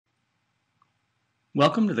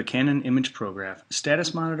Welcome to the Canon imagePROGRAF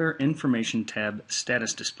Status Monitor Information tab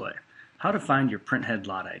Status Display. How to find your printhead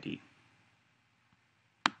lot ID.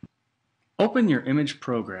 Open your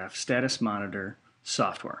imagePROGRAF Status Monitor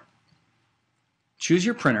software. Choose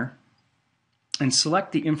your printer and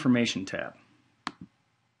select the Information tab.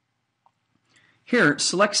 Here,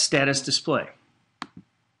 select Status Display.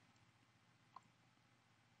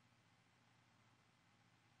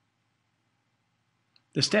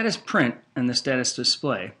 The status print and the status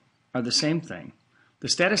display are the same thing. The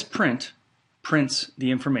status print prints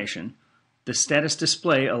the information. The status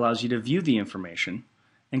display allows you to view the information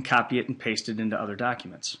and copy it and paste it into other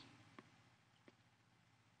documents.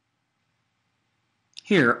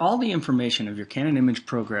 Here, all the information of your Canon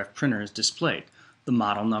imagePROGRAF printer is displayed. The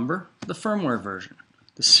model number, the firmware version,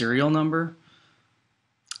 the serial number,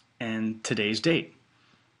 and today's date.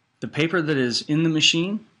 The paper that is in the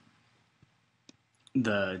machine,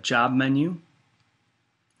 the job menu,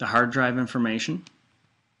 the hard drive information,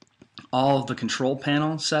 all of the control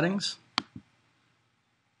panel settings,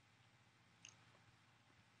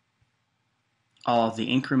 all of the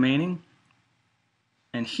ink remaining,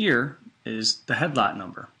 and here is the head lot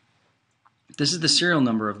number. This is the serial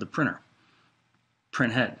number of the printer,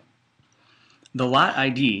 print head. The lot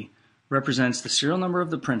ID represents the serial number of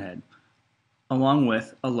the print head along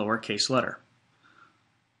with a lowercase letter.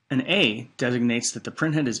 An A designates that the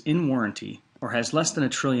printhead is in warranty or has less than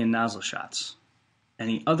 1 trillion nozzle shots.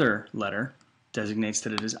 Any other letter designates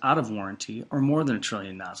that it is out of warranty or more than 1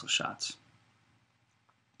 trillion nozzle shots.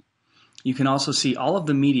 You can also see all of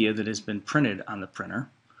the media that has been printed on the printer,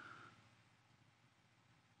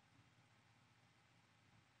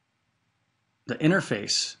 the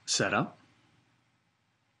interface setup,